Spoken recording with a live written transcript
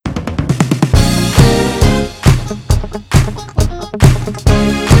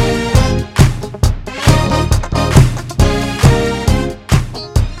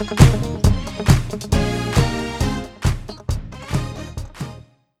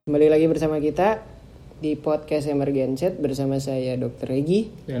Kembali lagi bersama kita di Podcast Emergensed bersama saya Dr. Regi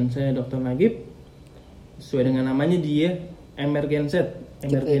dan saya Dr. Nagib. Sesuai dengan namanya dia Emergensed,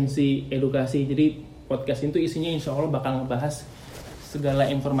 emergensi edukasi. Jadi podcast itu isinya insya Allah bakal ngebahas segala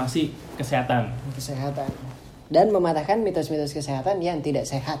informasi kesehatan dan mematahkan mitos-mitos kesehatan yang tidak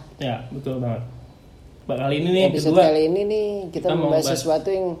sehat. Ya, betul banget. Kali ini nih episode kedua, kali ini nih kita membahas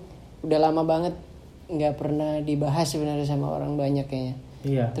sesuatu yang udah lama banget nggak pernah dibahas sebenarnya sama orang banyak kayaknya.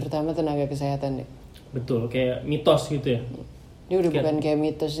 Iya. Terutama tenaga kesehatan deh. Betul, kayak mitos gitu ya. Ini udah bukan kayak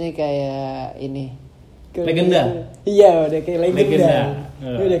mitos nih, kayak ini. Legenda. Iya, udah kayak legenda.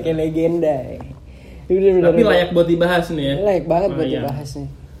 Ini udah kayak legenda. Tapi layak buat dibahas nih ya. Layak banget buat dibahas nih.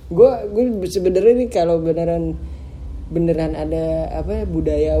 Gue sebenarnya nih kalau beneran ada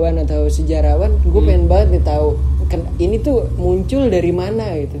budayawan atau sejarawan, gue pengen banget nih tahu ini tuh muncul dari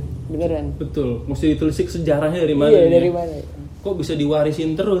mana gitu. Beneran. Betul. Mesti ditelisik sejarahnya dari mana. Iya, dari mana. Kok bisa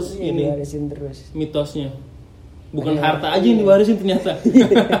diwarisin terus ini? Diwarisin terus. Mitosnya. Bukan harta aja yang diwarisin ternyata.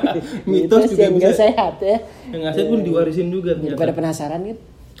 Mitos juga yang bisa. Gak sehat ya. Yang gak sehat pun diwarisin juga ternyata. Pada penasaran kan?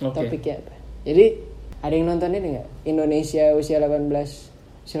 Topiknya apa? Jadi ada yang nonton ini nggak? Indonesia usia 18.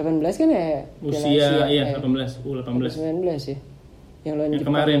 Usia 18 kan ya? Usia 18. U18. 19 ya. Yang lawan Jepang.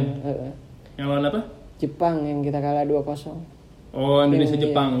 Kemarin. Yang lawan apa? Jepang yang kita kalah 2-0. Oh, Indonesia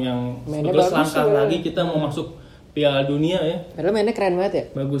Jepang yang terus langkah lagi kita mau masuk Piala Dunia ya. Padahal mainnya keren banget ya.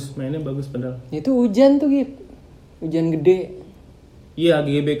 Bagus, mainnya bagus padahal. Itu hujan tuh Gip. Hujan gede. Iya,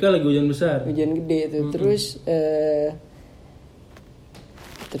 GBK lagi hujan besar. Hujan gede itu.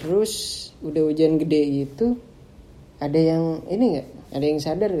 Terus udah hujan gede gitu. Ada yang ini nggak? Ada yang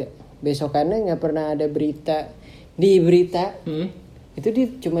sadar nggak? Besokannya nggak pernah ada berita di berita. Itu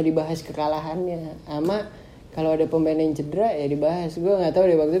cuma dibahas kekalahannya. Sama kalau ada pemain yang cedera ya dibahas. Gue nggak tahu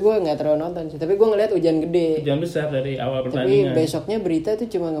deh, waktu itu gue nggak terlalu nonton sih. Tapi gue ngeliat hujan gede. Hujan besar dari awal pertandingan. Tapi besoknya berita tuh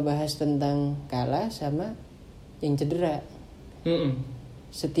cuma ngebahas tentang kalah sama yang cedera.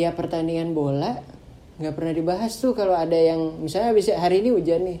 Setiap pertandingan bola nggak pernah dibahas tuh kalau ada yang misalnya bisa hari ini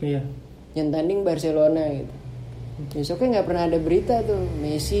hujan nih. Iya. Yang tanding Barcelona gitu. Besoknya nggak pernah ada berita tuh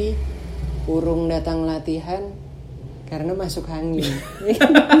Messi urung datang latihan karena masuk angin.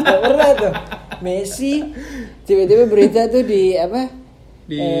 Nggak pernah tuh. Messi tiba-tiba berita tuh di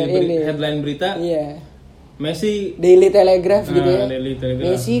headline berita. Iya. Messi Daily Telegraph gitu ya. Daily Telegraph.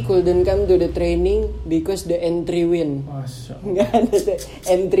 Messi couldn't come to the training because the entry win. Nggak ada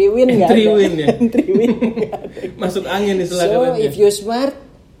entry win nggak ada. Entry win nggak ada. Masuk angin istilah So katanya. if you smart,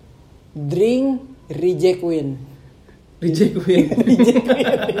 drink reject win. Reject win.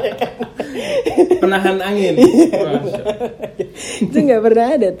 Penahan angin. Itu nggak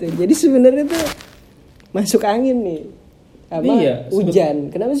pernah ada tuh. Jadi sebenarnya tuh masuk angin nih.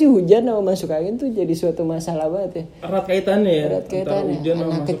 Hujan. Kenapa sih hujan sama masuk angin tuh jadi suatu masalah banget ya? Erat kaitannya ya.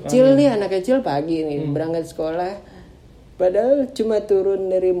 Anak kecil pagi nih berangkat sekolah. Padahal cuma turun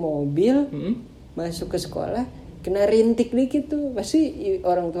dari mobil, masuk ke sekolah, kena rintik dikit tuh pasti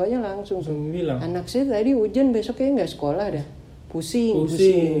orang tuanya langsung bilang, anak saya tadi hujan, besoknya nggak sekolah dah. Pusing.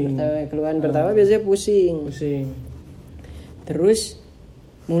 Keluhan pertama biasanya pusing. Terus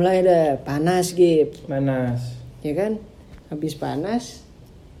mulai dah panas Gip. Ya kan? Habis panas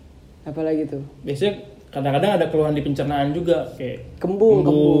apalagi tuh? Biasanya kadang-kadang ada keluhan di pencernaan juga kayak kembung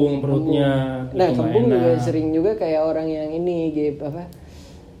perutnya. Nah, kembung juga sering juga kayak orang yang ini Gip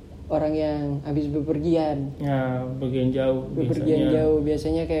orang yang habis bepergian. Ya, bepergian jauh.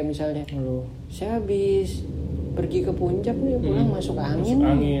 Biasanya kayak misalnya, saya habis pergi ke puncak nih, pulang masuk angin,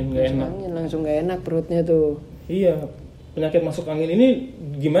 langsung gak enak perutnya tuh. Iya, penyakit masuk angin ini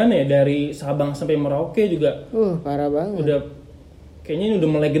gimana ya, dari Sabang sampai Merauke juga. Parah banget. Kayaknya ini udah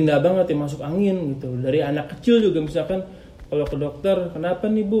melegenda banget ya masuk angin gitu. Dari anak kecil juga misalkan kalau ke dokter,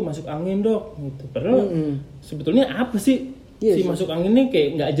 kenapa nih Bu masuk angin dok? Gitu. Padahal sebetulnya apa sih? Si masuk angin nih kayak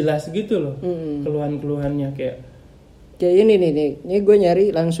nggak jelas gitu loh. Keluhan-keluhannya kayak ini gue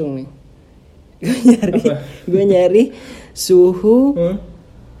nyari langsung nih. Gue nyari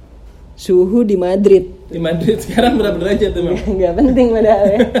suhu di Madrid. Di Madrid sekarang berapa derajat tuh, Bang? Nggak penting padahal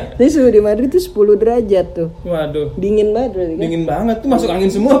ya. Tapi suhu di Madrid tuh 10 derajat tuh. Waduh. Dingin banget berarti kan? Dingin banget tuh, masuk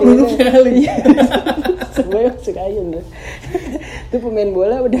angin semua penduduk kali. Semuanya masuk angin tuh. Tuh pemain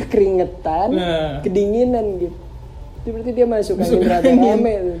bola udah keringetan, kedinginan gitu. Itu berarti dia masuk angin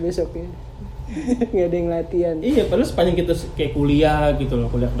rame-rame tuh besoknya. Nggak ada yang latihan. Iya, padahal sepanjang kita kayak kuliah gitu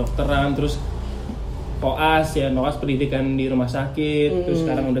loh, kuliah kedokteran, terus koas pendidikan di rumah sakit, terus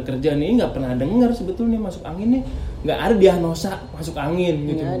sekarang udah kerja nih, nggak pernah dengar sebetulnya masuk angin nih, nggak ada diagnosa masuk angin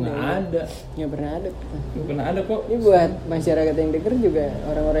gitu, nggak pernah ada kok. Ini buat masyarakat yang denger juga,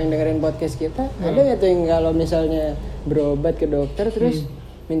 orang-orang yang dengerin podcast kita, ada nggak tuh yang kalau misalnya berobat ke dokter terus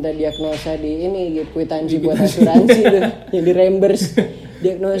minta diagnosa di ini gitu, kwitansi buat asuransi tuh yang di reimburse.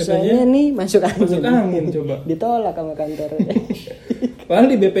 Diagnosanya nih masuk angin. Masuk angin coba. Ditolak sama kantor. Padahal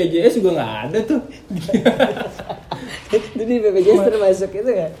di BPJS juga nggak ada tuh. Jadi BPJS termasuk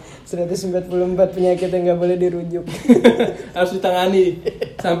itu ya 144 penyakit yang nggak boleh dirujuk. Harus ditangani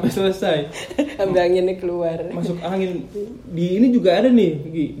sampai selesai. Ambil anginnya keluar. Masuk angin. Di ini juga ada nih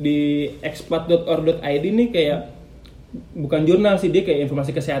di expat.or.id nih kayak bukan jurnal sih, dia kayak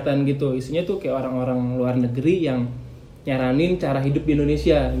informasi kesehatan gitu. Isinya tuh kayak orang-orang luar negeri yang nyaranin cara hidup di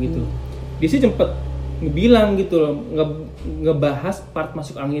Indonesia gitu. Dia sih cepet ngebilang gitu loh, ngebahas part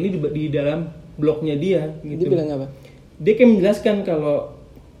masuk angin ini di dalam blognya dia gitu. Dia bilang apa? Dia kayak menjelaskan kalau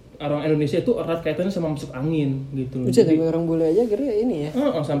orang Indonesia itu erat kaitannya sama masuk angin gitu loh. Jadi orang bule aja kira ini ya.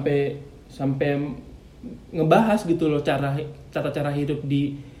 Sampai ngebahas gitu loh cara hidup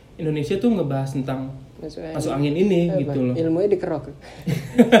di Indonesia tuh ngebahas tentang masuk angin ini gitu loh. Ilmunya dikerok.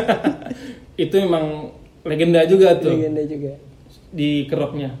 Itu memang legenda juga tuh. Legenda juga. Di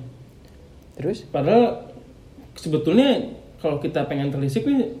keroknya. Terus? Padahal sebetulnya kalau kita pengen telisik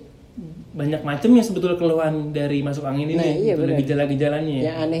nih banyak macamnya sebetulnya keluhan dari masuk angin ini. Nah, iya, gejala-gejalanya.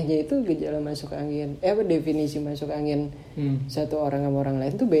 Yang anehnya itu gejala masuk angin. Definisi masuk angin satu orang sama orang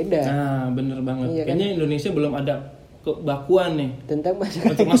lain tuh beda. Nah, bener banget. Iya, kayaknya kan? Indonesia belum ada kebakuan nih. Tentang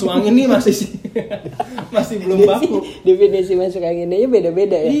masuk angin nih masih belum baku. Definisi masuk anginnya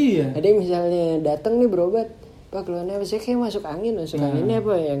beda-beda ya. Iya. Ada yang misalnya datang nih berobat, Pak keluhannya apa? Saya kayak masuk angin. Anginnya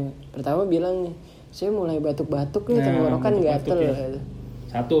apa? Yang pertama bilang nih, saya mulai batuk-batuk nih, tenggorokan gatel. Ya.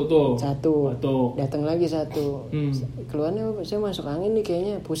 Satu. Batuk. Datang lagi satu. Keluhannya apa? Saya masuk angin nih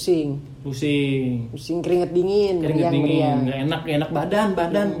kayaknya pusing, keringet dingin, meriang. Nggak enak badan.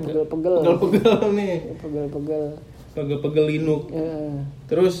 Pegel-pegel nih. Pegel linuk.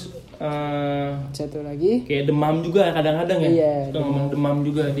 Terus satu lagi kayak demam juga kadang-kadang ya. Iya, suka ngomong demam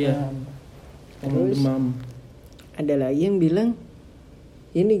juga dia. Terus demam. Ada lagi yang bilang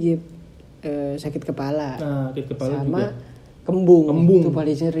ini sakit kepala. Sakit kepala sama juga. Kembung. Itu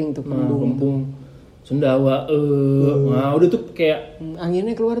paling sering tuh kembung. Sendawa. Nah, udah tuh kayak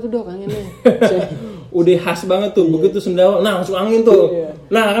anginnya keluar tuh dok, anginnya. Udah khas banget tuh. Begitu sendawa, nah masuk angin tuh. Iya.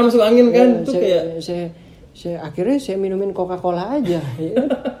 Nah kan masuk angin kan tuh kayak akhirnya saya minumin Coca-Cola aja, ya.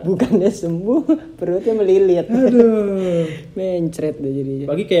 Bukannya sembuh, perutnya melilit. Aduh, mencret deh jadinya.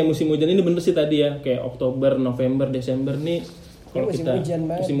 Bagi kayak musim hujan ini bener sih tadi ya, kayak Oktober, November, Desember nih. Kalau kita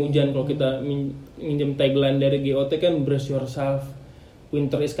musim hujan, kalau kita minjem tagline dari GOT kan brace yourself,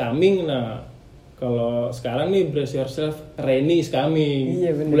 winter is coming. Nah, kalau sekarang nih brace yourself, rainy is coming.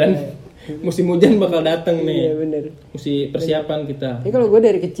 Iya bener. Bulan musim hujan bakal datang nih. Iya bener. Mesti persiapan kita. Tapi kalau gue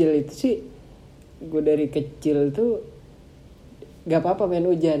dari kecil tuh gak apa-apa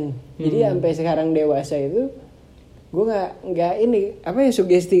main hujan. Jadi sampai sekarang dewasa itu gue nggak ini apa ya,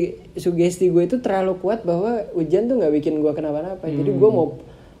 sugesti gue itu terlalu kuat bahwa hujan tuh nggak bikin gue kenapa-napa. Jadi gue mau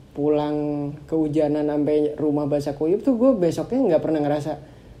pulang kehujanan sampai rumah basah kuyup tuh gue besoknya nggak pernah ngerasa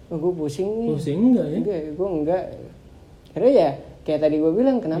gue pusing nih. Pusing enggak ya? Gue enggak. Karena ya kayak tadi gue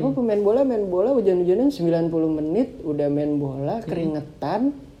bilang, kenapa pemain bola hujan-hujanan 90 menit udah main bola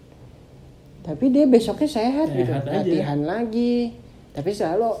keringetan. Tapi dia besoknya sehat gitu, latihan lagi. Tapi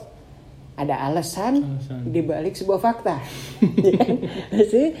selalu ada alasan di balik sebuah fakta.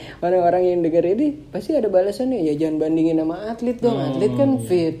 Pasti orang-orang yang dengar ini pasti ada balasannya. Ya jangan bandingin sama atlet dong. Atlet kan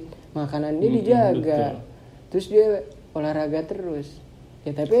fit, makanan dia dijaga, terus dia olahraga terus.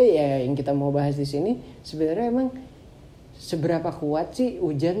 Ya tapi ya yang kita mau bahas di sini sebenarnya emang seberapa kuat sih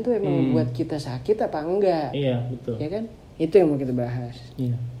hujan tuh emang buat kita sakit apa enggak? Iya betul. Ya kan? Itu yang mau kita bahas.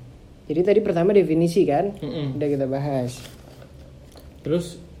 Iya. Jadi tadi pertama definisi kan, udah kita bahas.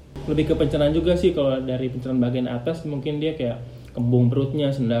 Terus lebih ke pencernaan juga sih. Kalau dari pencernaan bagian atas mungkin dia kayak kembung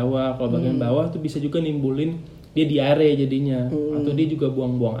perutnya, sendawa. Kalau bagian bawah tuh bisa juga nimbulin dia diare jadinya, atau dia juga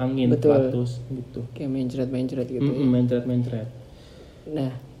buang-buang angin, flatus gitu. Kayak mencret gitu. Mencret.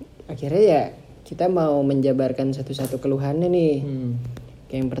 Nah, akhirnya ya kita mau menjabarkan satu-satu keluhannya nih.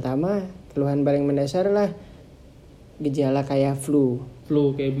 Kayak yang pertama, keluhan paling mendasar lah gejala kayak flu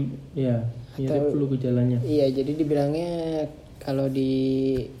kayak ya, atau flu gejalanya. Iya, jadi dibilangnya kalau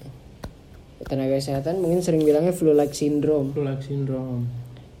di tenaga kesehatan mungkin sering bilangnya flu-like syndrome.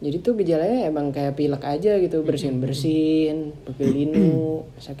 Jadi tuh gejalanya emang kayak pilek aja gitu, bersin-bersin, pegel linu,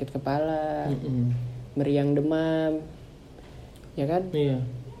 sakit kepala, meriang demam. Ya kan? Iya.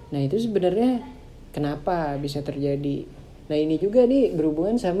 Nah, itu sebenarnya kenapa bisa terjadi? Nah, ini juga nih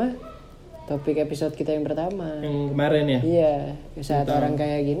berhubungan sama topik episode kita yang pertama. Yang kemarin ya? Iya, saat orang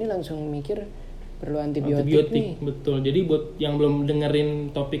kayak gini langsung mikir perlu antibiotik nih. Betul. Jadi buat yang belum dengerin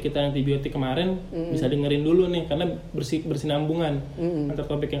topik kita antibiotik kemarin, bisa dengerin dulu nih karena bersinambungan antara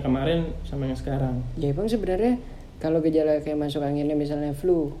topik yang kemarin sama yang sekarang. Ya bang, sebenarnya kalau gejala kayak masuk anginnya misalnya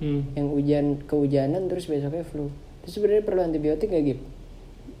flu, yang kehujanan terus besoknya flu, itu sebenarnya perlu antibiotik nggak Gip?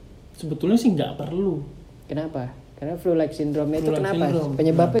 Sebetulnya sih nggak perlu. Kenapa? Karena flu-like syndrome itu kenapa?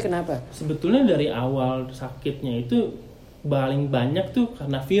 Penyebabnya kenapa? Sebetulnya dari awal sakitnya itu paling banyak tuh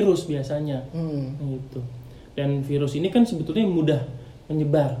karena virus biasanya, gitu. Dan virus ini kan sebetulnya mudah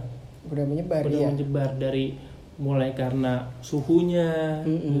menyebar menyebar dari mulai karena suhunya,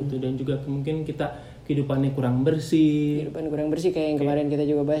 gitu, dan juga mungkin kita kehidupannya kurang bersih kayak yang kemarin kita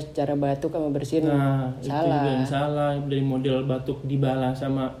juga bahas cara batuk sama bersin. Salah. Itu juga salah dari model batuk Dybala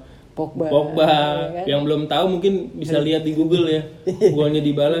sama Pogba ya kan? Yang belum tahu mungkin bisa lihat di Google ya, golnya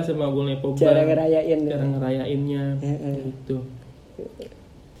Dybala sama golnya Pogba, cara ngerayainnya gitu.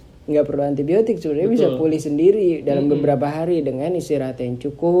 Nggak perlu antibiotik, sebenarnya bisa pulih sendiri dalam beberapa hari dengan istirahat yang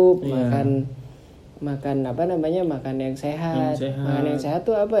cukup, makan makan yang sehat. Makan yang sehat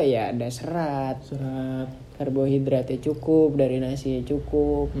tuh apa ya, ada serat, karbohidratnya cukup, dari nasi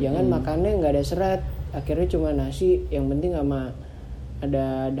cukup. Jangan makannya nggak ada serat, akhirnya cuma nasi yang penting sama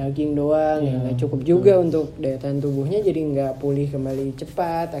ada daging doang, yang nggak cukup juga untuk daya tahan tubuhnya, jadi nggak pulih kembali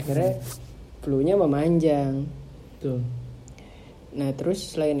cepat, akhirnya flu-nya memanjang. Betul. Nah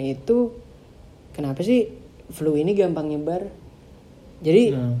terus selain itu, kenapa sih flu ini gampang nyebar?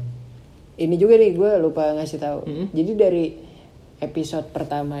 Jadi ini juga nih gue lupa ngasih tahu. Jadi dari episode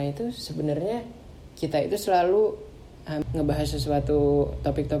pertama itu sebenarnya kita itu selalu ngebahas sesuatu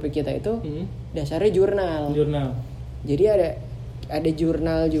topik-topik kita itu dasarnya jurnal. Jadi ada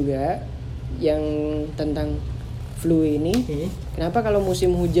jurnal juga yang tentang flu ini. Kenapa kalau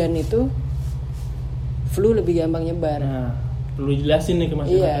musim hujan itu flu lebih gampang nyebar? Nah, perlu jelasin nih ke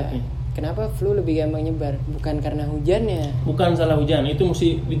masyarakat nih. Kenapa flu lebih gampang nyebar? Bukan karena hujannya. Bukan salah hujan, itu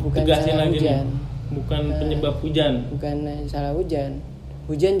mesti ditegasin lagi nih. Bukan penyebab hujan. Bukan salah hujan.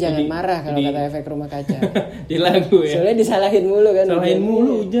 Hujan jangan marah kalau kata efek rumah kaca. Di lagu ya. Soalnya disalahin mulu kan. Salahin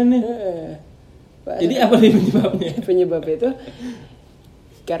mulu hujan nih. Jadi apa sih penyebabnya? Penyebabnya itu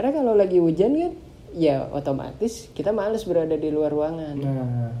karena kalau lagi hujan kan ya otomatis kita malas berada di luar ruangan.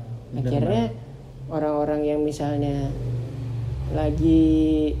 Akhirnya orang-orang yang misalnya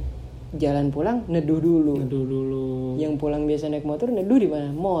lagi jalan pulang neduh dulu. Yang pulang biasa naik motor neduh di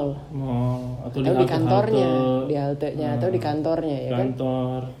mana? Mall atau di kantornya, di haltenya atau di kantornya ya kan.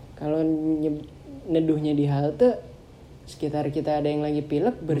 Kalau neduhnya di halte, sekitar kita ada yang lagi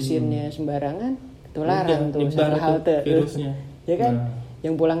pilek, bersinnya sembarangan, ketularan tuh satu halte virusnya. Ya kan?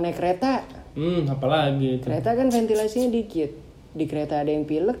 Yang pulang naik kereta, apalagi itu. Kereta kan ventilasinya dikit. Di kereta ada yang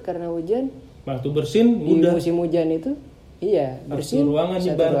pilek karena hujan. Waktu bersin mudah. Di musim hujan itu, bersin. Satu ruangan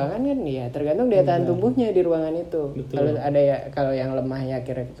kan, tergantung daya tahan tubuhnya di ruangan itu. Kalau yang lemah ya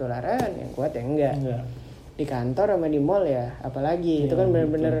kira ketularan, yang kuat ya enggak. Di kantor sama di mall ya, apalagi itu kan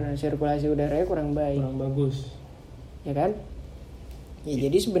benar-benar sirkulasi udaranya kurang baik. Kurang bagus. Ya kan? Ya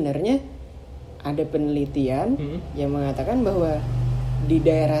jadi sebenarnya ada penelitian yang mengatakan bahwa di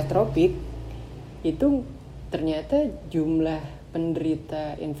daerah tropik itu ternyata jumlah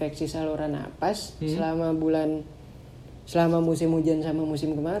penderita infeksi saluran napas selama musim hujan sama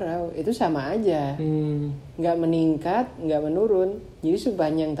musim kemarau itu sama aja, nggak meningkat, nggak menurun. Jadi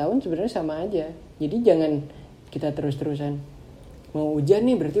sepanjang tahun sebenarnya sama aja. Jadi jangan kita terus-terusan mau hujan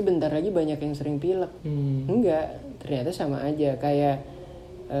nih berarti bentar lagi banyak yang sering pilek. Enggak, ternyata sama aja. Kayak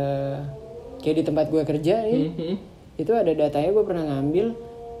di tempat gue kerja nih, itu ada datanya gue pernah ngambil.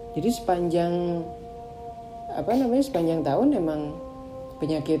 Jadi sepanjang tahun emang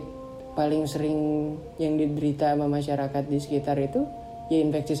penyakit paling sering yang diderita sama masyarakat di sekitar itu ya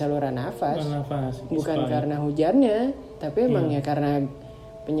infeksi saluran nafas. Bukan karena hujannya, tapi emang ya karena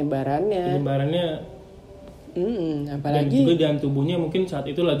penyebarannya. Apalagi dan juga dalam tubuhnya mungkin saat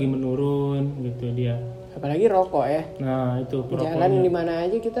itu lagi menurun gitu dia. Apalagi rokok ya. Nah itu jalan di mana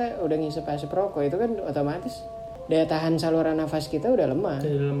aja kita udah ngisep-asep rokok, itu kan otomatis daya tahan saluran nafas kita udah lemah.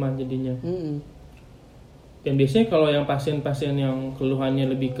 Jadinya. Dan biasanya kalau yang pasien-pasien yang keluhannya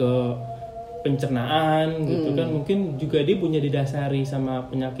lebih ke pencernaan gitu kan, mungkin juga dia punya didasari sama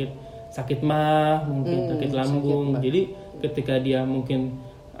penyakit sakit mah, mungkin sakit lambung. Jadi ketika dia mungkin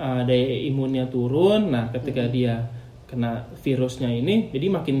daya imunnya turun, nah ketika dia kena virusnya ini,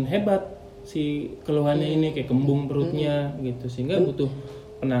 jadi makin hebat si keluhannya ini, kayak kembung perutnya gitu, sehingga butuh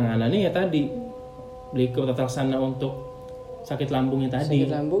penanganannya ya tadi beli ke tata laksana untuk sakit lambungnya tadi.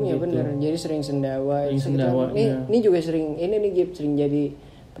 Sakit lambung ya benar. Jadi sering sendawa. Ini juga sering sering jadi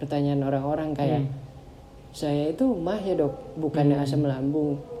pertanyaan orang-orang kayak saya itu mah ya dok, bukannya asam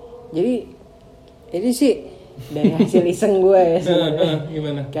lambung. Jadi Ini sih dari hasil iseng gue ya sebenarnya.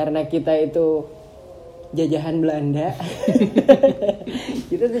 Gimana? Karena kita itu jajahan Belanda.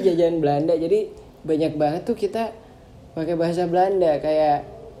 Kita tuh jajahan Belanda, jadi banyak banget tuh kita pakai bahasa Belanda. Kayak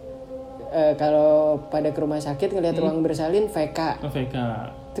kalau pada ke rumah sakit ngeliat ruang bersalin VK. VK.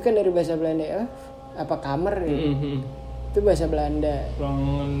 Itu kan dari bahasa Belanda ya. Apa kamar gitu. Itu bahasa Belanda.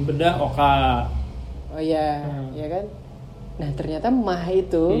 Ruangan bedah oka. Oh iya, ya kan. Nah ternyata mah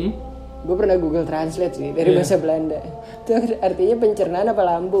itu gue pernah Google Translate sih dari bahasa Belanda. Itu artinya pencernaan apa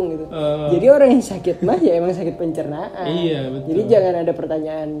lambung gitu. Jadi orang yang sakit mah ya emang sakit pencernaan. Iya betul. Jadi jangan ada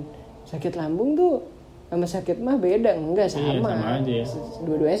pertanyaan sakit lambung tuh sama sakit mah beda, enggak sama. Iya, sama aja ya.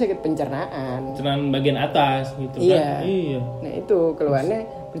 Dua-duanya sakit pencernaan. Pencernaan bagian atas gitu Iya. kan. Iya. Nah itu keluhannya.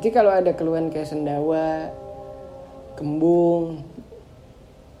 Berarti kalau ada keluhan kayak sendawa, kembung,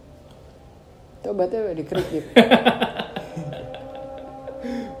 itu obatnya dikerik gitu.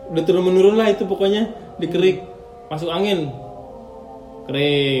 Udah turun menurun lah itu pokoknya, dikerik, masuk angin,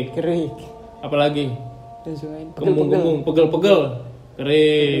 kerik, apalagi kembung, pegel,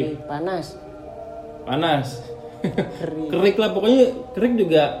 kerik, panas, kerik lah pokoknya. Kerik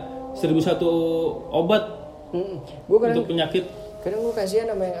juga 1001 obat untuk penyakit. Kadang gue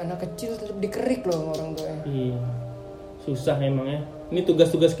kasihan sama yang anak kecil tetap dikerik loh sama orang tuanya. Iya, susah emangnya. Ini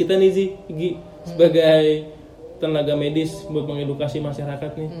tugas-tugas kita nih sih, Gi, sebagai tenaga medis buat mengedukasi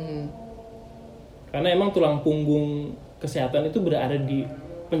masyarakat nih. Karena emang tulang punggung kesehatan itu berada di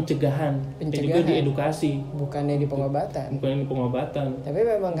pencegahan. Dan juga di edukasi, bukannya di pengobatan. Tapi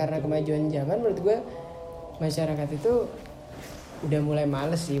memang karena kemajuan zaman, menurut gue masyarakat itu udah mulai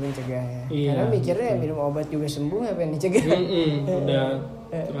males sih mencegahnya. Karena mikirnya minum obat juga sembuh, apa yang dicegah. Udah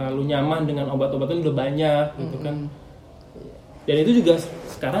terlalu nyaman dengan obat-obatan udah banyak gitu kan. Dan itu juga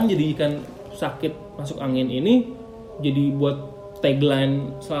sekarang jadikan sakit masuk angin ini jadi buat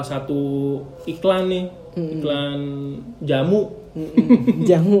tagline salah satu iklan nih, iklan jamu.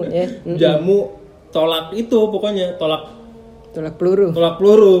 Jamu ya. Jamu tolak itu pokoknya, tolak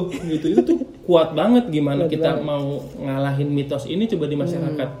peluru gitu. Itu tuh kuat banget gimana kita mau ngalahin mitos ini coba di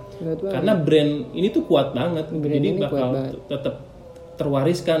masyarakat. Karena brand ini tuh kuat banget. Jadi bakal tetap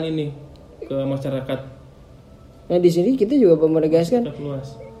terwariskan ini ke masyarakat. Nah di sini kita juga menegaskan.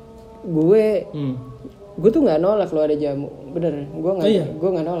 Gue tuh nggak nolak kalau ada jamu, bener. Gue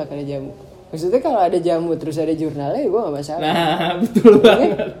nggak nolak ada jamu. Maksudnya kalau ada jamu terus ada jurnalnya, gue nggak masalah. Nah betul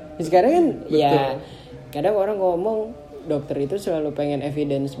banget. Sekarang kan ya kadang orang ngomong dokter itu selalu pengen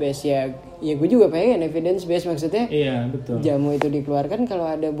evidence based ya gue juga pengen evidence based, maksudnya. Iya betul. Jamu itu dikeluarkan kalau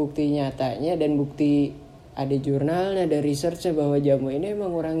ada bukti nyatanya dan bukti ada jurnalnya, ada researchnya bahwa jamu ini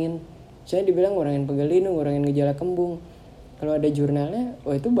emang ngurangin, saya dibilang ngurangin pegelinu, ngurangin gejala kembung. Kalau ada jurnalnya,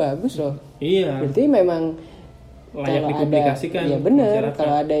 itu bagus loh. Iya. Berarti memang layak dipublikasikan. Ya benar.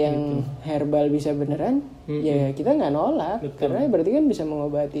 Kalau ada yang herbal bisa beneran, ya kita nggak nolak. Betul. Karena berarti kan bisa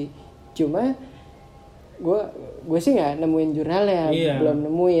mengobati. Cuma gue sih nggak nemuin jurnalnya, belum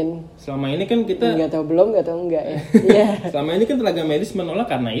nemuin. Selama ini kan kita nggak tahu enggak ya. Iya. Selama ini kan tenaga medis menolak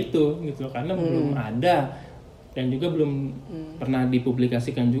karena itu, gitu, karena belum ada dan juga belum pernah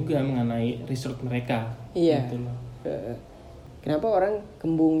dipublikasikan juga mengenai research mereka. Iya. Gitu loh. Kenapa orang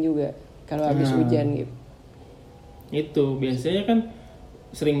kembung juga kalau habis hujan gitu? Itu biasanya kan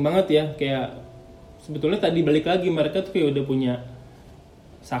sering banget ya, kayak sebetulnya tadi balik lagi mereka tuh kayak udah punya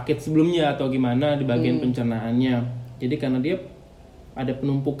sakit sebelumnya atau gimana di bagian pencernaannya. Jadi karena dia ada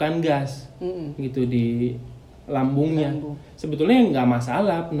penumpukan gas gitu di lambungnya. Sebetulnya nggak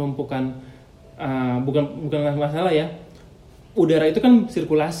masalah penumpukan, bukan masalah ya. Udara itu kan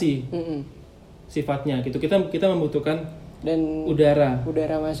sirkulasi sifatnya gitu. Kita membutuhkan dan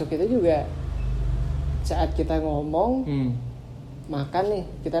udara masuk itu juga saat kita ngomong makan nih,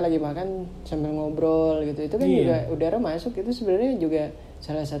 kita lagi makan sambil ngobrol gitu, itu kan juga udara masuk, itu sebenarnya juga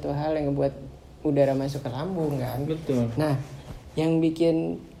salah satu hal yang ngebuat udara masuk ke lambung kan. Betul. Nah yang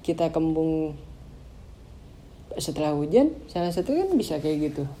bikin kita kembung setelah hujan salah satu kan bisa kayak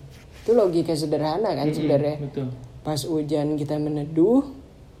gitu, itu logika sederhana kan sebenarnya. Betul. Pas hujan kita meneduh,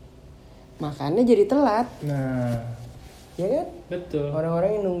 makannya jadi telat. Nah ya kan? Betul.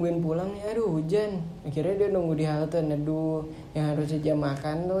 Orang-orang yang nungguin pulang nih, aduh hujan, akhirnya dia nunggu di halte neduh, yang harusnya jam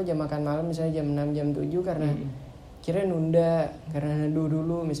makan malam misalnya jam 6 jam 7 karena kira nunda karena neduh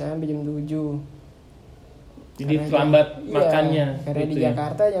dulu misalnya sampai jam 7. Jadi terlambat makannya. Karena gitu di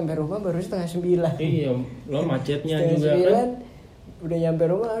Jakarta nyampe rumah baru 8:30. Iya, lo macetnya juga 9:30 kan. Udah nyampe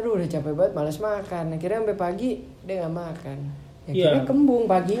rumah, aduh udah capek banget, malas makan. Akhirnya sampai pagi dia nggak makan. Akhirnya kembung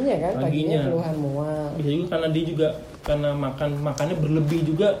paginya keluhan mual. Bisa juga karena dia juga karena makannya berlebih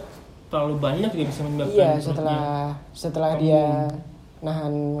juga, terlalu banyak dia bisa menyebabkan. Iya, setelah dia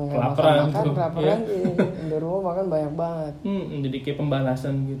nahan kelaparan di rumah makan banyak banget. Jadi kayak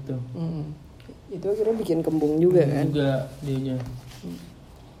pembalasan gitu. Itu akhirnya bikin kembung juga kan. Juga dianya.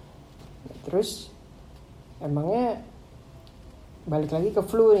 Terus emangnya balik lagi ke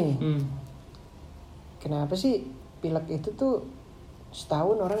flu nih. Kenapa sih pilek itu tuh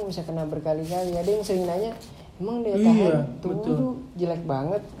setahun orang bisa kena berkali-kali? Ada yang sering nanya, emang daya tahan tubuh tuh jelek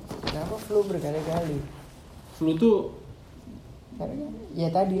banget, kenapa flu berkali-kali? Flu tuh ya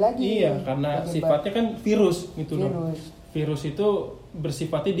tadi lagi. Iya, karena sifatnya kan virus gitu loh. Virus itu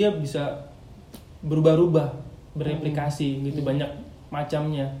bersifatnya dia bisa berubah-ubah, bereplikasi gitu, banyak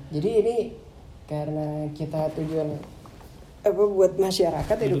macamnya. Jadi ini karena kita tujuan buat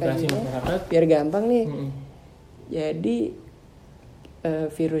masyarakat, edukasinya masyarakat, biar gampang nih. Jadi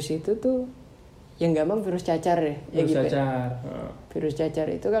virus itu tuh yang gampang virus cacar ya. Virus cacar. Virus cacar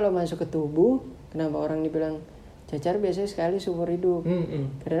itu kalau masuk ke tubuh, kenapa orang dibilang cacar biasanya sekali seumur hidup?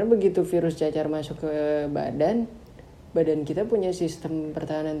 Karena begitu virus cacar masuk ke badan kita punya sistem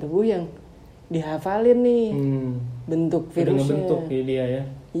pertahanan tubuh yang dihafalin nih bentuk virusnya. Bentuk dia ya.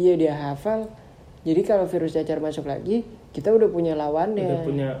 Iya, dia hafal. Jadi kalau virus cacar masuk lagi, kita udah punya lawannya.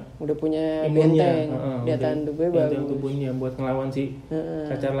 Udah punya benteng. Dia tahan tubuhnya bagus. Tubuhnya buat ngelawan si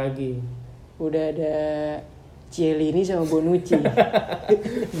cacar lagi. Udah ada Cielini sama Bonucci.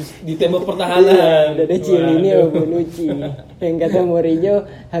 Di tembok pertahanan. Udah ada Cielini sama Bonucci. Yang kata Mourinho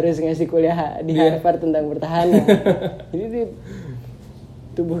harus ngasih kuliah di Harvard tentang pertahanan. Jadi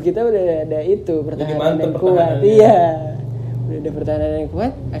tubuh kita udah ada itu pertahanan yang kuat. Iya. Udah ada pertahanan yang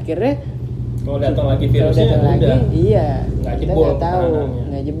kuat. Akhirnya kalau datang lagi virusnya udah. Iya. Kita nggak tahu,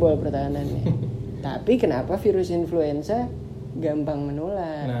 nggak jebol pertahanannya. Tapi kenapa virus influenza gampang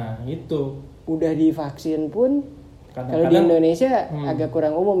menular? Nah itu. Udah divaksin pun. Kalau di Indonesia agak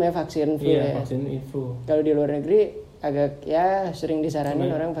kurang umum ya vaksin flu. Iya, vaksin flu. Kalau di luar negeri agak sering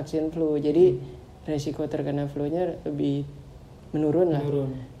disaranin orang vaksin flu. Jadi resiko terkena flu-nya lebih menurun lah.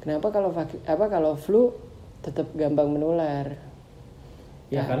 Kenapa kalau flu tetap gampang menular?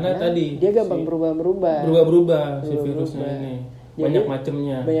 Ya karena tadi dia gampang berubah-berubah si virusnya ini. Banyak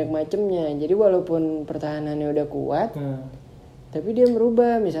macamnya. Jadi walaupun pertahanannya udah kuat, tapi dia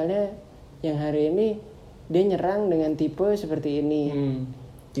merubah. Misalnya yang hari ini dia nyerang dengan tipe seperti ini.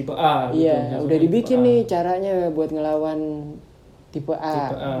 Tipe A. Iya, udah dibikin nih caranya buat ngelawan tipe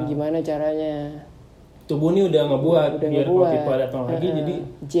A. Gimana caranya? Tubuh ini udah ngebuat biar kalau tipe A datang lagi jadi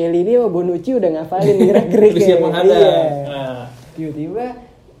Cielini sama Bonucci udah ngafalin gerak-gerik siap menghadap. Tiba-tiba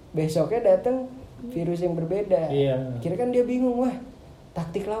besoknya datang virus yang berbeda. Kira kan dia bingung, wah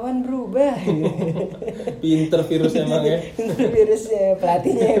taktik lawan berubah. Pinter virus emang ya. Pinter virusnya,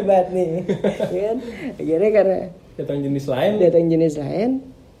 pelatihnya hebat nih. Kan? Akhirnya karena datang jenis lain,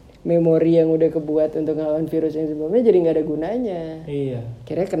 memori yang udah kebuat untuk ngelawan virus yang sebelumnya jadi nggak ada gunanya.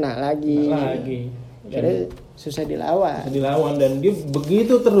 Kira kena lagi. Kira susah dilawan. Dan dia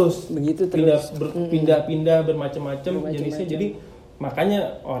begitu terus. Pindah-pindah bermacam-macam jenisnya. Jadi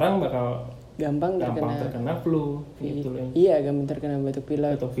makanya orang bakal gampang terkena flu gitu loh. Iya, gampang terkena batuk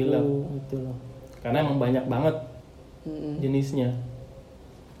pilek gitu loh. Karena emang banyak banget jenisnya.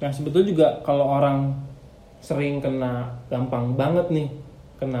 Nah, sebetulnya juga kalau orang sering gampang banget nih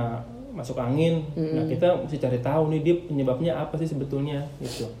kena masuk angin, nah kita mesti cari tahu nih dia penyebabnya apa sih sebetulnya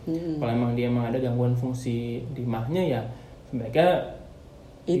gitu. Kalau emang ada gangguan fungsi di mahnya ya mereka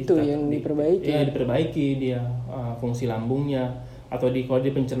itu yang diperbaiki. Ya diperbaiki dia fungsi lambungnya. Atau kalau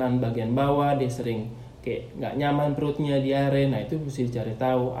di pencernaan bagian bawah dia sering kayak nggak nyaman perutnya, diare, nah itu mesti dicari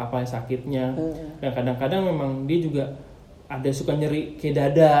tahu apa sakitnya. Dan kadang-kadang memang dia juga ada suka nyeri kayak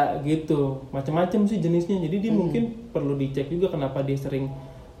dada gitu, macam-macam sih jenisnya. Jadi dia mungkin perlu dicek juga kenapa dia sering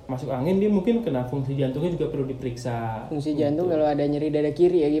masuk angin. Dia mungkin kena fungsi jantungnya juga perlu diperiksa. Fungsi jantung kalau ada nyeri dada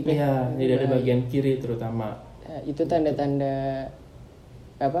kiri ya gitu. Iya, di dada bagian kiri terutama. Itu tanda-tanda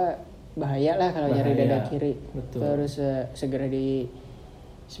bahaya lah kalau nyeri dada kiri. Betul. Terus segera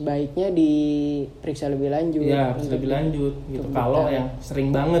sebaiknya diperiksa lebih lanjut. Ya, lebih lanjut gitu. Kalau yang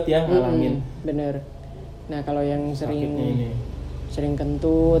sering banget ya ngalamin. Bener. Nah, kalau yang sering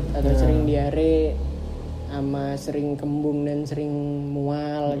kentut atau sering diare sama sering kembung dan sering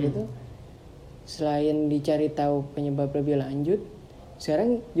mual gitu. Selain dicari tahu penyebab lebih lanjut,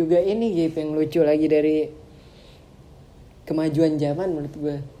 sekarang juga ini yang lucu lagi dari kemajuan zaman menurut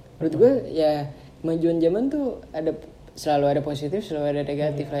gue ya, kemajuan zaman tuh selalu ada positif, selalu ada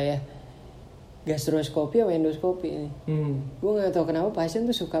negatif lah ya. Gastroskopi sama endoskopi ini. Gue nggak tahu kenapa pasien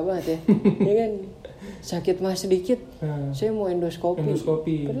tuh suka banget ya. Ya kan, sakit mah sedikit, saya mau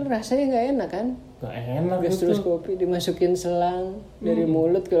endoskopi. Padahal rasanya nggak enak kan? Nggak enak. Gastroskopi dimasukin selang dari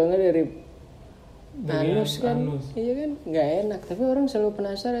mulut, kalau nggak dari anus kan, iya kan, nggak enak. Tapi orang selalu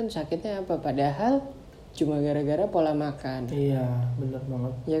penasaran sakitnya apa, padahal cuma gara-gara pola makan. Iya, benar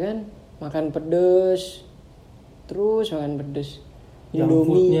banget. Ya kan, makan pedes, terus makan pedes.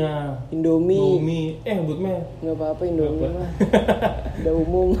 Indomie. Buatnya nggak apa-apa Indomie mah, udah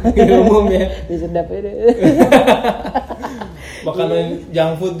umum. Umum ya. Ini sedap ya deh. Makanan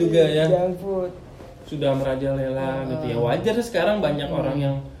junk food juga ya. Junk food sudah merajalela gitu ya. Wajar sekarang banyak orang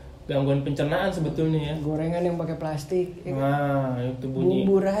yang gangguan pencernaan sebetulnya ya. Gorengan yang pakai plastik ya kan? Nah itu bunyi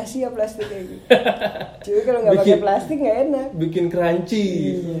bumbu rahasia plastik kayak gitu. Cuy kalau nggak pakai plastik nggak enak, bikin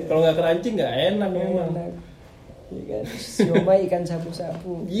crunchy. Kalau nggak crunchy nggak enak memang. Iya kan, siomay ikan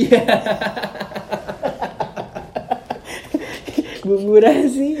sapu-sapu. Iya. Bumbu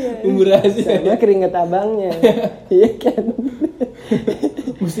rahasia sama keringet abangnya. Iya kan.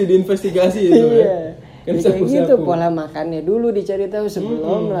 Mesti diinvestigasi itu ya. Kan kayak gitu pola makannya dulu dicari tahu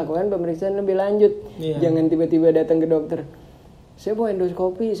sebelum melakukan pemeriksaan lebih lanjut. Jangan tiba-tiba datang ke dokter, saya mau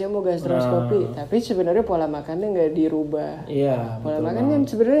endoskopi, saya mau gastroskopi, tapi sebenarnya pola makannya nggak dirubah. Pola makan kan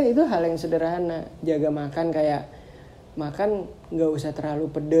sebenarnya itu hal yang sederhana. Jaga makan, kayak makan nggak usah terlalu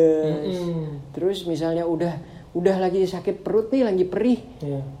pedes. Terus misalnya udah lagi sakit perut nih, lagi perih,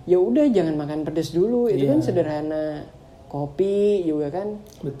 ya udah jangan makan pedes dulu. Itu kan sederhana. Kopi juga kan,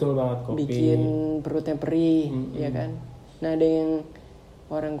 betul banget, kopi bikin perutnya perih, ya kan. Nah ada yang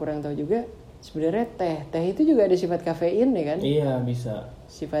orang kurang tahu juga, sebenarnya teh itu juga ada sifat kafein ya kan. Iya bisa.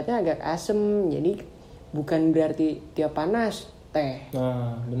 Sifatnya agak asem, jadi bukan berarti tiap panas teh.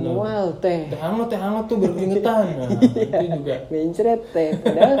 Nah benar. Mual teh hangat tuh berkeringetan. Nah itu juga. Mencret teh,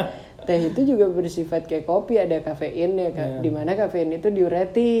 padahal teh itu juga bersifat kayak kopi, ada kafein ya, dimana kafein itu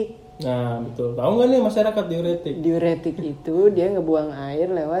diuretik. Nah betul. Tahu nggak nih masyarakat diuretik? Diuretik itu dia ngebuang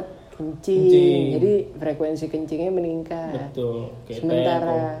air lewat kencing. Jadi frekuensi kencingnya meningkat. Betul. Kayak sementara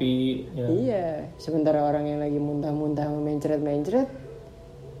teh, kopi. Ya. Iya. Sementara orang yang lagi muntah-muntah mencret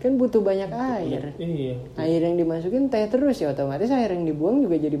kan butuh banyak air. Iya. Air yang dimasukin teh terus ya, otomatis air yang dibuang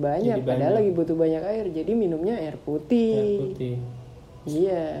juga jadi banyak. Padahal lagi butuh banyak air. Jadi minumnya air putih.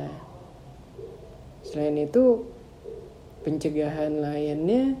 Iya. Selain itu pencegahan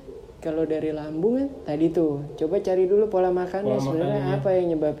lainnya, kalau dari lambung kan tadi tuh coba cari dulu pola makannya sebenarnya apa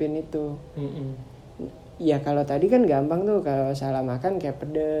yang nyebabin itu. Ya kalau tadi kan gampang tuh, kalau salah makan kayak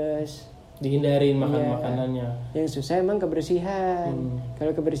pedas, dihindarin makanannya. Yang susah emang kebersihan.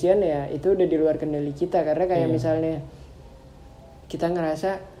 Kalau kebersihan ya itu udah di luar kendali kita, karena kayak misalnya kita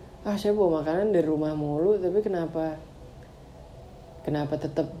ngerasa saya bawa makanan dari rumah mulu, tapi kenapa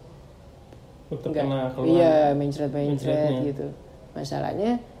tetap kena keluar. Iya, mencret gitu.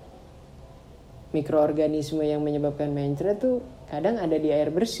 Masalahnya mikroorganisme yang menyebabkan mencret tuh kadang ada di air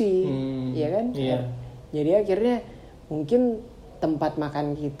bersih, ya kan? Iya. Jadi akhirnya mungkin tempat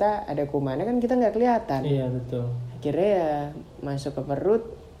makan kita ada kumannya kan kita nggak kelihatan. Iya betul. Akhirnya ya masuk ke perut,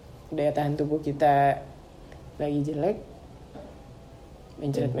 daya tahan tubuh kita lagi jelek,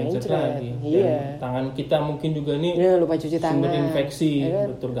 mencret lagi. Iya. Dan tangan kita mungkin juga nih lupa cuci tangan. Sumber infeksi, ya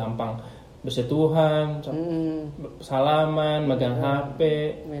kan? Betul, gampang bersentuhan, salaman, megang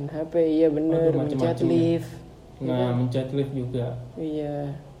main HP, iya bener, mencet lift. Nah, mencet lift juga.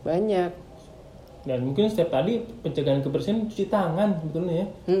 Iya, banyak. Dan mungkin setiap tadi pencegahan kebersihan cuci tangan sebetulnya ya.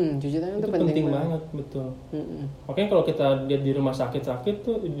 Cuci tangan itu penting banget, betul. Makanya kalau kita lihat di rumah sakit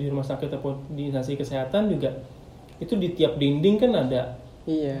tuh, di rumah sakit atau di instansi kesehatan juga, itu di tiap dinding kan ada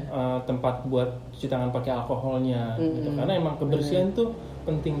tempat buat cuci tangan pakai alkoholnya, gitu. Karena emang kebersihan tuh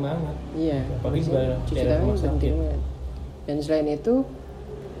penting banget. Iya. Apalagi cuci tangan penting banget. Dan selain itu,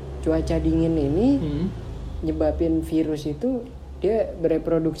 cuaca dingin ini nyebabin virus itu dia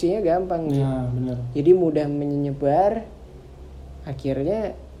bereproduksinya gampang. Ya, benar. Jadi mudah menyebar.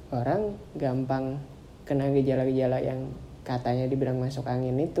 Akhirnya orang gampang kena gejala-gejala yang katanya dibilang masuk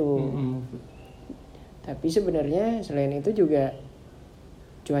angin itu. Tapi sebenarnya selain itu juga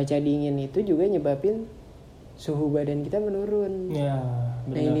cuaca dingin itu juga nyebabin suhu badan kita menurun. Ya,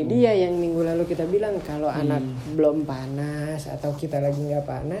 nah ini dia yang minggu lalu kita bilang, kalau anak belum panas atau kita lagi nggak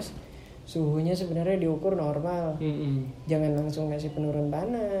panas, suhunya sebenarnya diukur normal. Jangan langsung kasih penurun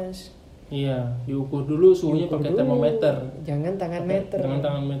panas. Iya, diukur dulu suhunya pakai termometer. Jangan tangan meter.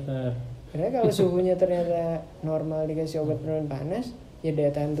 Karena kalau suhunya ternyata normal dikasih obat penurun panas, ya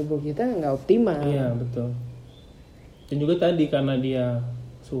daya tahan tubuh kita nggak optimal. Iya betul. Dan juga tadi karena dia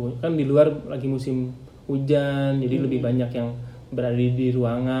suhu kan di luar lagi musim hujan, jadi lebih banyak yang berada di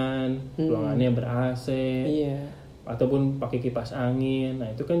ruangan, ruangannya ber-AC, ataupun pakai kipas angin. Nah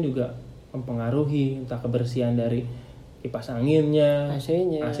itu kan juga mempengaruhi entah kebersihan dari kipas anginnya,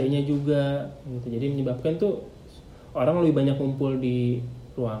 AC-nya juga, gitu. Jadi menyebabkan tuh orang lebih banyak kumpul di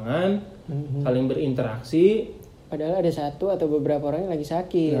ruangan, saling berinteraksi. Padahal ada satu atau beberapa orang yang lagi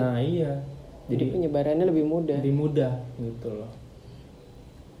sakit. Nah iya. Jadi penyebarannya lebih mudah. Lebih mudah gitu loh.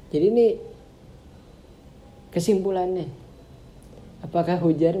 Jadi ini kesimpulannya, apakah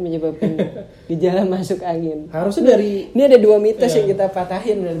hujan menyebabkan gejala masuk angin? Harusnya dari ini ada 2 mitos yang kita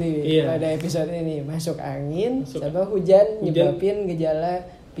patahin berarti pada episode ini. Masuk angin sama hujan nyebabin gejala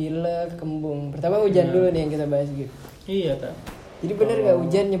pilek, kembung. Pertama hujan dulu nih yang kita bahas gitu. Iya tak. Jadi benar nggak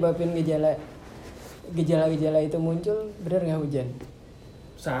hujan nyebabin gejala-gejala itu muncul? Benar nggak hujan?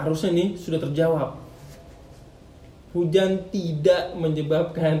 Seharusnya nih sudah terjawab. Hujan tidak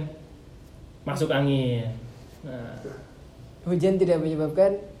menyebabkan masuk angin. Nah, hujan tidak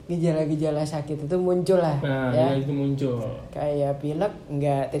menyebabkan gejala-gejala sakit itu muncul lah. Nah, ya itu muncul. Kayak pilek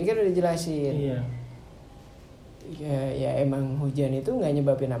enggak. Tadi kan udah jelasin. Iya. Ya emang hujan itu nggak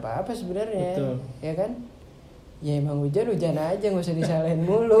nyebabin apa-apa sebenarnya. Betul. Ya kan? Ya emang hujan aja, nggak usah disalahin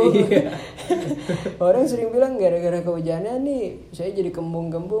mulu. Iya. Orang sering bilang gara-gara kehujanan nih saya jadi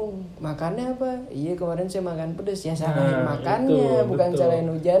kembung-kembung. Makannya apa? Iya kemarin saya makan pedas. Ya salahin makannya, bukan salahin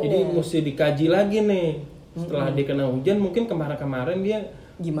hujannya. Jadi mesti dikaji lagi nih. Setelah dia kena hujan, mungkin kemarin dia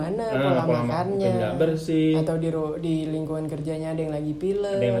gimana pola makannya, nggak bersih, atau di lingkungan kerjanya ada yang lagi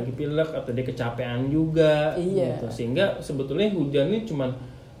pilek, atau dia kecapean juga. Iya. Gitu. Sehingga sebetulnya hujan ini cuman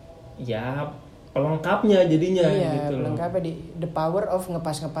ya pelengkapnya jadinya gitu loh. Pelengkapnya the power of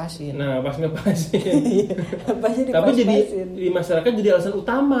ngepas-ngepasin. Nah, ngepasin. Tapi jadi di masyarakat jadi alasan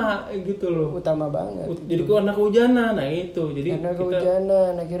utama gitu loh. Utama banget. Jadi kok anak kehujanan, nah itu. Jadi karena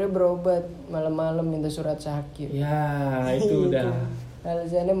kehujanan akhirnya berobat malam-malam minta surat sakit. Ya, itu udah.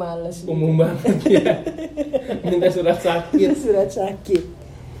 Alasannya males. Umum banget ya. Minta surat sakit. Surat sakit.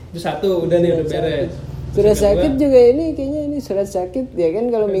 Itu satu udah nih udah beres. Surat sakit juga ini kayaknya ini surat sakit ya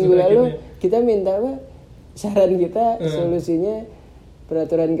kan kalau minggu lalu kita minta apa saran kita solusinya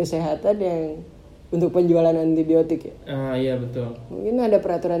peraturan kesehatan yang untuk penjualan antibiotik ya. Ah iya betul. Mungkin ada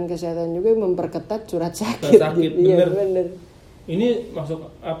peraturan kesehatan juga yang memperketat surat sakit. Sakit gitu. bener. Iya bener. Ini masuk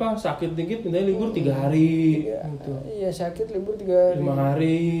apa sakit dikit minta libur 3 hari gitu. Iya sakit libur 3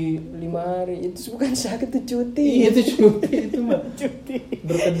 hari. 5 hari. Itu bukan sakit itu cuti. Iya itu cuti itu mah. Cuti.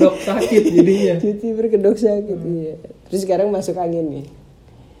 Berkedok sakit jadinya. Cuti berkedok sakit iya. Terus sekarang masuk angin nih.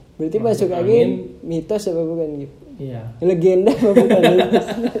 Berarti masuk angin mitos apa bukan gitu? Iya. Legenda apa bukan mitos?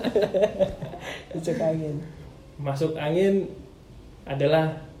 Masuk angin. Masuk angin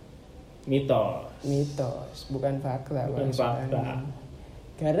adalah mitos, bukan fakta. Bukan fakta. Angin.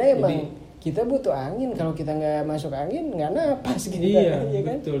 Karena emang kita butuh angin. Kalau kita nggak masuk angin nggak napas gitu. Iya, ya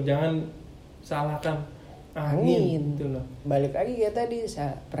kan? betul. Jangan salahkan angin. Gitu loh. Balik lagi kayak tadi,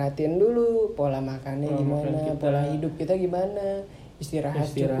 perhatiin dulu pola makannya gimana, pola hidup kita gimana, istirahat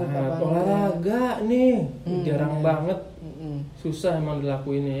cukup apa olahraga nih jarang banget. Susah emang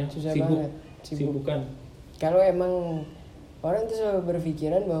dilakuinnya ya. Susah Sibuk. banget. Sibukan. Kalau emang orang tuh selalu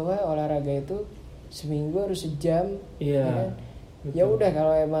berpikiran bahwa olahraga itu seminggu harus sejam. Iya. Ya kan? Ya udah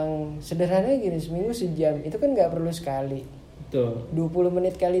kalau emang sederhananya gini, seminggu sejam itu kan nggak perlu sekali. Betul. 20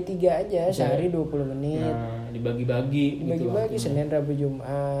 menit kali 3 aja, sehari 20 menit. Nah, dibagi-bagi Dibagi-bagi gitu Senin, Rabu,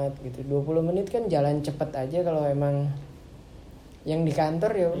 Jumat gitu. 20 menit kan jalan cepet aja kalau emang yang di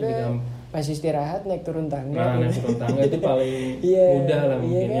kantor ya udah pas istirahat naik turun tangga. Nah, naik turun tangga itu paling mudah lah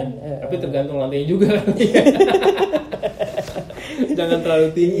mungkin kan? Ya. Tapi tergantung lantainya juga kan. Jangan terlalu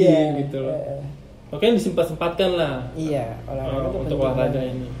tinggi gitu loh. Makanya disempat-sempatkan lah. Iya, olahraga untuk olahraga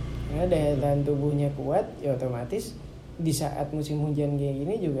ini. Karena daya tahan tubuhnya kuat, ya otomatis di saat musim hujan kayak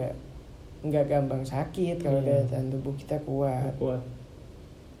gini juga nggak gampang sakit kalau daya tahan tubuh kita kuat.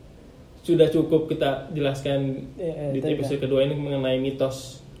 Sudah cukup kita jelaskan di episode kedua ini mengenai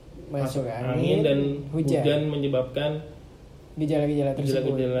mitos masuk angin dan hujan menyebabkan gejala-gejala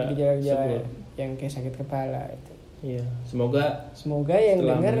tersebut, gejala-gejala yang kayak sakit kepala itu. Iya, semoga yang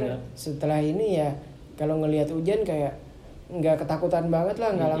dengar setelah ini ya kalau ngelihat hujan kayak nggak ketakutan banget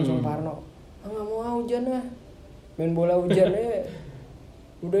lah, nggak langsung parno. Nggak mau hujan lah, main bola hujannya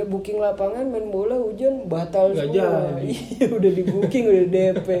udah booking lapangan main bola hujan batal semua. Iya udah di booking udah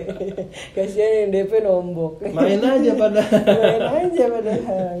DP. Kasihan yang DP nombok. Main aja padahal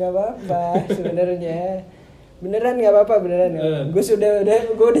nggak apa-apa sebenarnya. Beneran nggak apa-apa beneran. Gue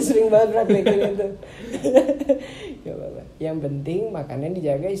udah sering banget praktekin itu. Gak apa-apa. Yang penting makannya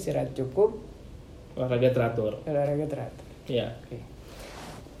dijaga, istirahat cukup, olahraga teratur. Ya. Oke.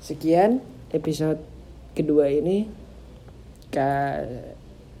 Sekian episode kedua ini.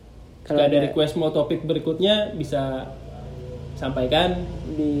 Kalau ada request mau topik berikutnya bisa sampaikan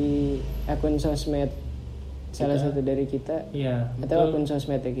di akun sosmed salah satu dari kita. Iya. Atau akun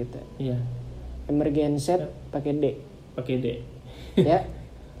sosmednya kita. Iya. Emergensed pakai D. Pakai D. Ya.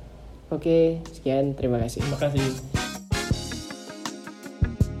 Oke, sekian, terima kasih. Terima kasih.